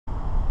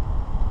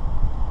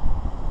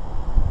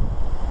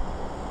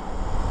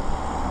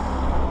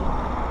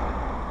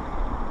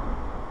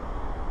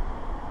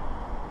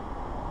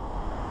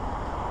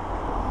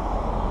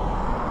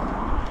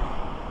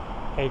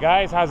Hey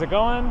guys, how's it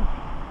going?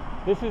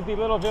 This is the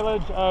little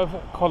village of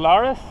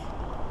Colares.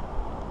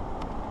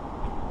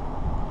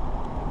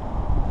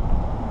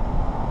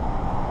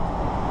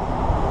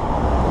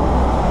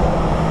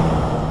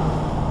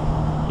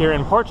 Here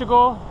in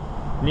Portugal,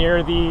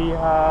 near the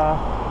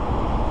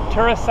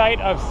tourist site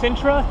of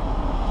Sintra.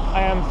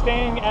 I am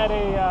staying at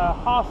a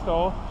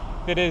hostel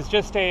that is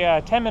just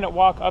a 10-minute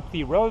walk up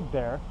the road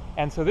there.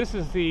 And so this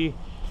is the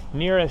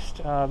nearest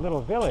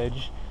little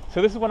village.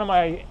 So this is one of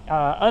my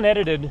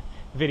unedited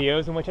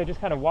videos in which I just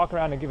kind of walk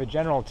around and give a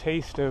general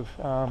taste of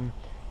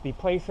the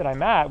place that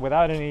I'm at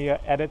without any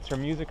edits or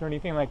music or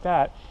anything like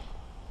that.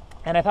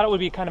 And I thought it would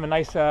be kind of a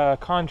nice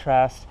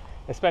contrast,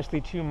 especially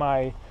to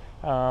my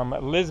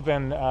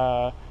Lisbon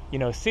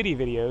city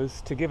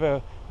videos, to give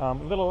a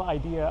little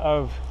idea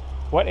of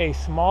what a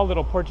small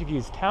little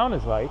Portuguese town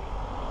is like.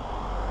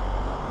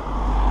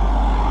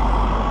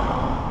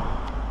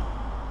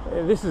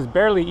 This is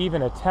barely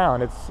even a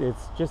town. It's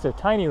just a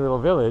tiny little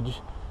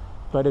village,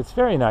 but it's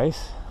very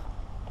nice.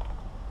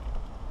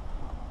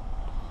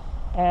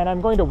 And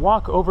I'm going to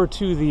walk over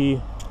to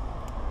the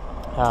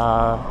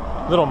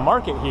little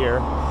market here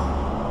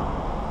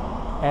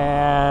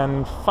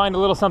and find a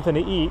little something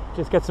to eat.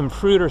 Just get some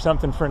fruit or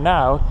something for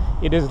now.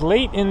 It is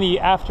late in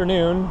the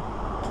afternoon,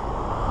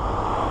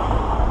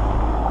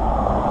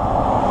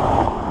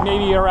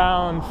 maybe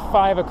around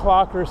 5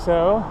 o'clock or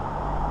so.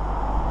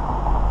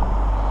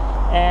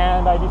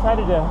 And I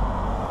decided to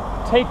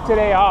take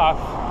today off.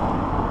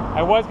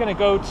 I was going to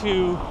go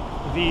to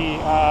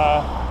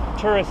the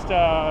tourist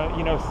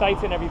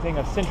sites and everything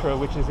of Sintra,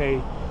 which is a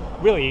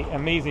really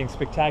amazing,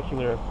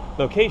 spectacular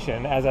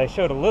location, as I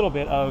showed a little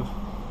bit of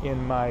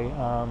in my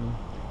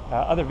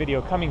other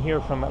video coming here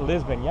from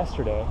Lisbon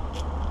yesterday.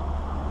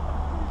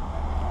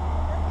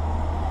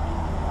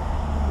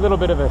 A little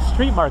bit of a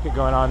street market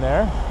going on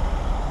there.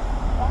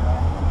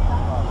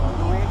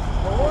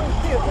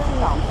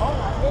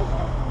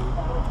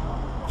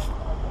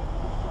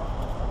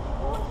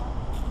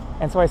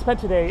 And so I spent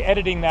today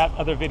editing that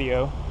other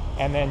video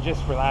and then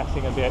just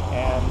relaxing a bit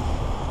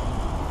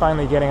and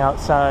finally getting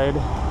outside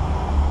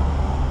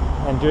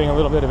and doing a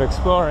little bit of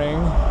exploring.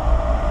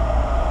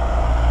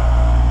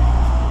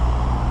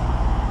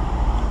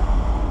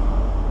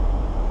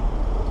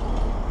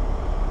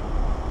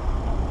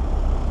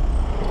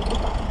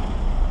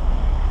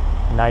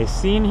 Nice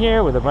scene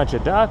here with a bunch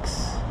of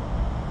ducks.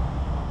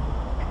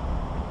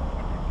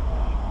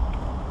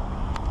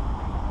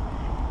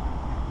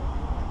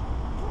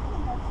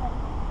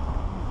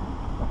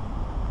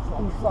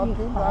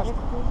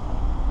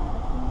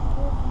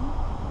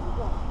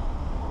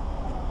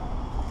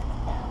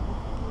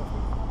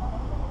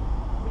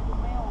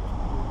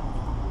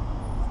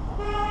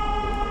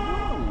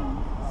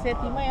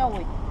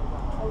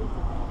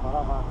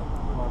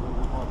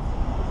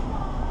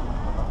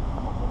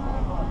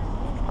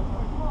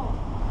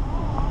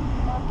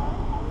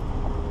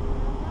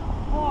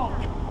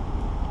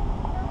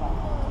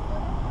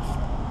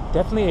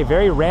 Definitely a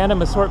very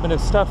random assortment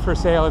of stuff for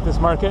sale at this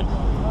market.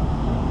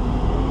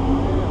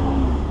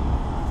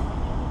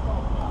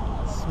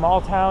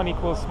 Small town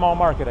equals small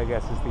market, I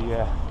guess, is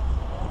the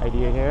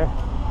idea here.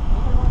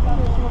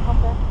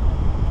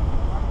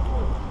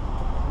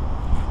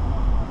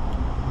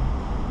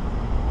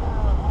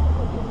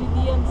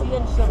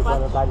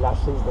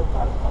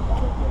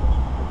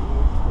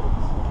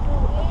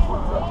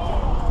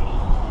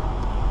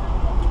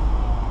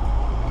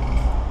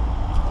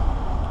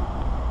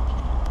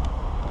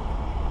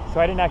 So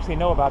I didn't actually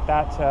know about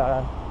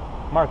that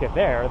market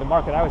there. The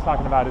market I was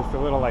talking about is the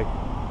little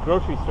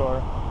grocery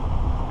store.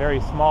 Very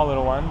small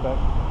little one, but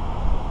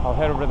I'll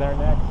head over there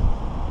next.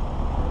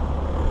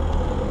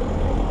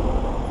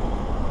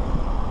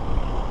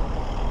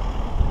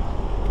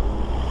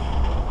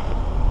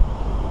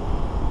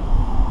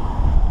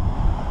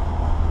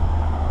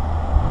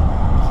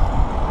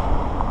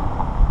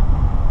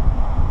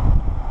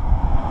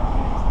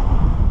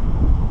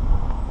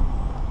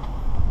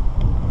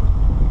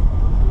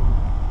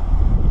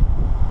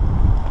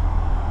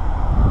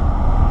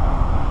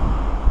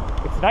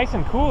 It's nice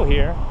and cool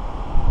here.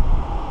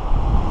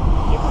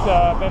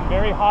 It's been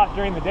very hot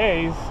during the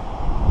days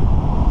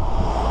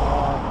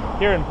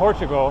here in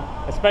Portugal,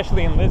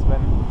 especially in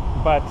Lisbon,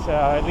 but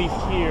at least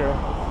here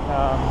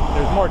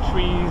there's more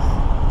trees,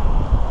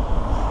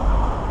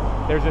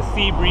 there's a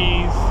sea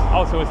breeze.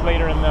 Also, it's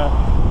later in the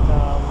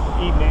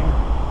evening.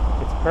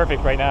 It's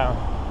perfect right now.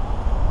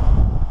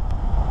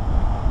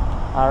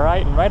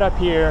 Alright, and right up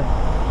here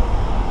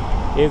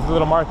is the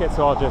little market,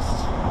 so I'll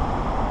just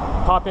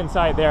pop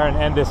inside there and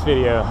end this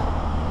video.